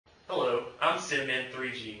Hello, I'm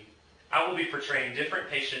SIMN3G. I will be portraying different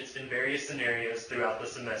patients in various scenarios throughout the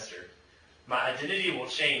semester. My identity will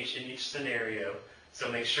change in each scenario, so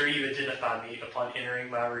make sure you identify me upon entering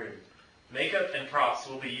my room. Makeup and props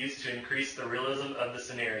will be used to increase the realism of the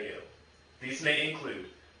scenario. These may include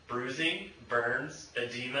bruising, burns,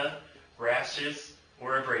 edema, rashes,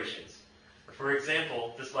 or abrasions. For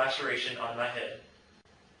example, this laceration on my head.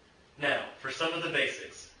 Now, for some of the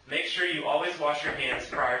basics. Make sure you always wash your hands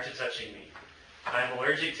prior to touching me. I am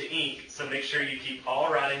allergic to ink, so make sure you keep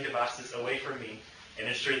all writing devices away from me and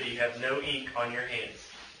ensure that you have no ink on your hands.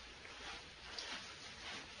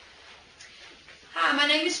 Hi, my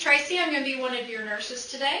name is Tracy. I'm going to be one of your nurses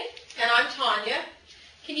today. And I'm Tanya.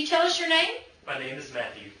 Can you tell us your name? My name is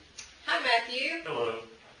Matthew. Hi, Matthew. Hello.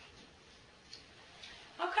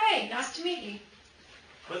 Okay, nice to meet you.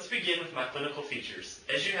 Let's begin with my clinical features.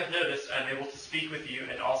 As you have noticed, I'm able to speak with you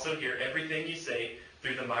and also hear everything you say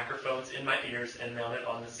through the microphones in my ears and mounted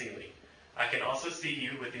on the ceiling. I can also see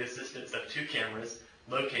you with the assistance of 2 cameras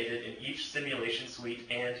located in each simulation suite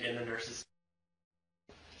and in the nurse's.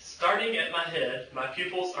 Starting at my head, my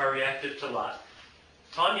pupils are reactive to light.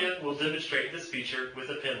 Tanya will demonstrate this feature with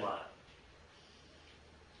a pen light.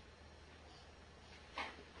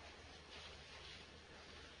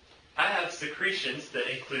 I have secretions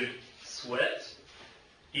that include sweat,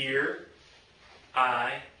 ear,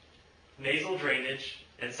 eye, nasal drainage,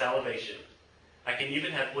 and salivation. I can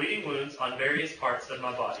even have bleeding wounds on various parts of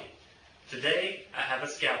my body. Today, I have a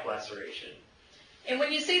scalp laceration. And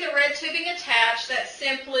when you see the red tubing attached, that's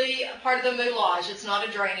simply a part of the moulage. It's not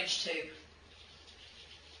a drainage tube.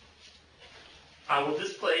 I will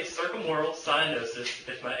display circumoral cyanosis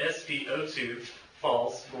if my SpO2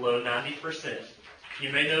 falls below 90%. You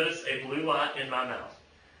may notice a blue light in my mouth.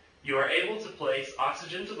 You are able to place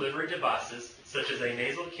oxygen delivery devices such as a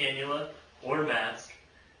nasal cannula or mask,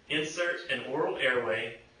 insert an oral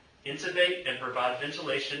airway, intubate and provide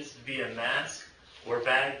ventilations via mask or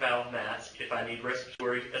bag valve mask if I need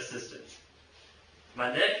respiratory assistance.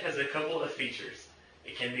 My neck has a couple of features.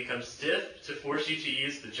 It can become stiff to force you to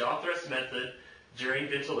use the jaw thrust method during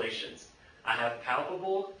ventilations. I have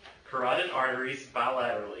palpable carotid arteries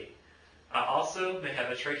bilaterally. I also may have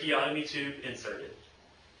a tracheotomy tube inserted.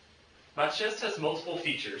 My chest has multiple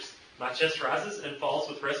features. My chest rises and falls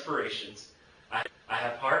with respirations. I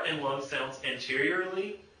have heart and lung sounds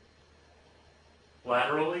anteriorly,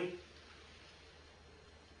 laterally,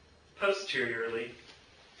 posteriorly,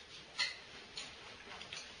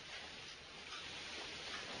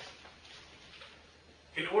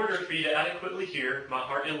 in order for you to adequately hear my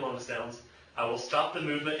heart and lung sounds, I will stop the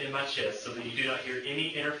movement in my chest so that you do not hear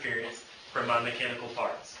any interference from my mechanical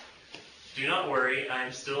parts. Do not worry, I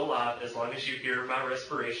am still alive as long as you hear my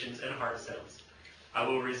respirations and heart sounds. I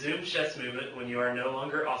will resume chest movement when you are no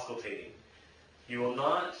longer auscultating. You will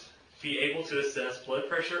not be able to assess blood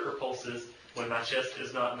pressure or pulses when my chest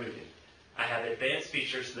is not moving. I have advanced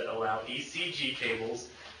features that allow ECG cables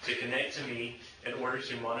to connect to me in order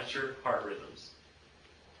to monitor heart rhythms.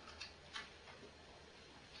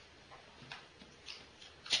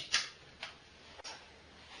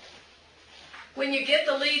 When you get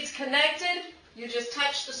the leads connected, you just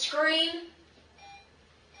touch the screen,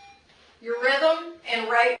 your rhythm and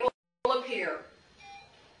rate will appear.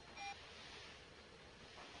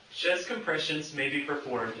 Chest compressions may be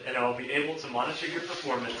performed, and I will be able to monitor your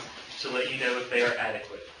performance to let you know if they are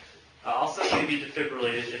adequate. I also may be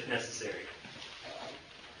defibrillated if necessary.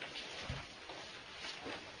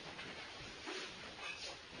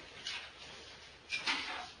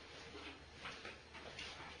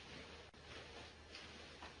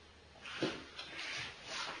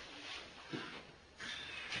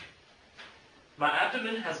 My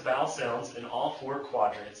abdomen has bowel sounds in all 4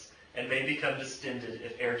 quadrants and may become distended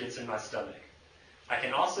if air gets in my stomach. I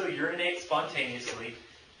can also urinate spontaneously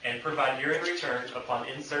and provide urine return upon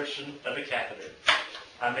insertion of a catheter.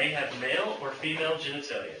 I may have male or female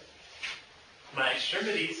genitalia. My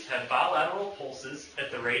extremities have bilateral pulses at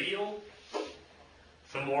the radial,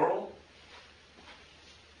 femoral,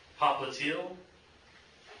 popliteal,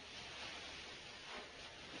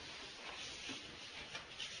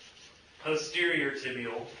 posterior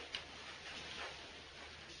tibial,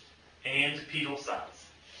 and pedal sides.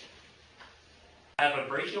 I have a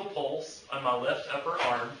brachial pulse on my left upper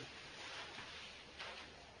arm.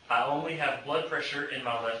 I only have blood pressure in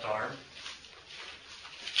my left arm.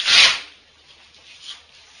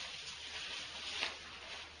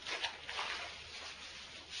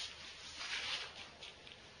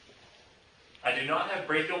 I do not have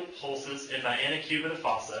brachial pulses in my antecubital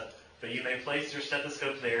fossa, but you may place your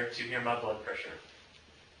stethoscope there to hear my blood pressure.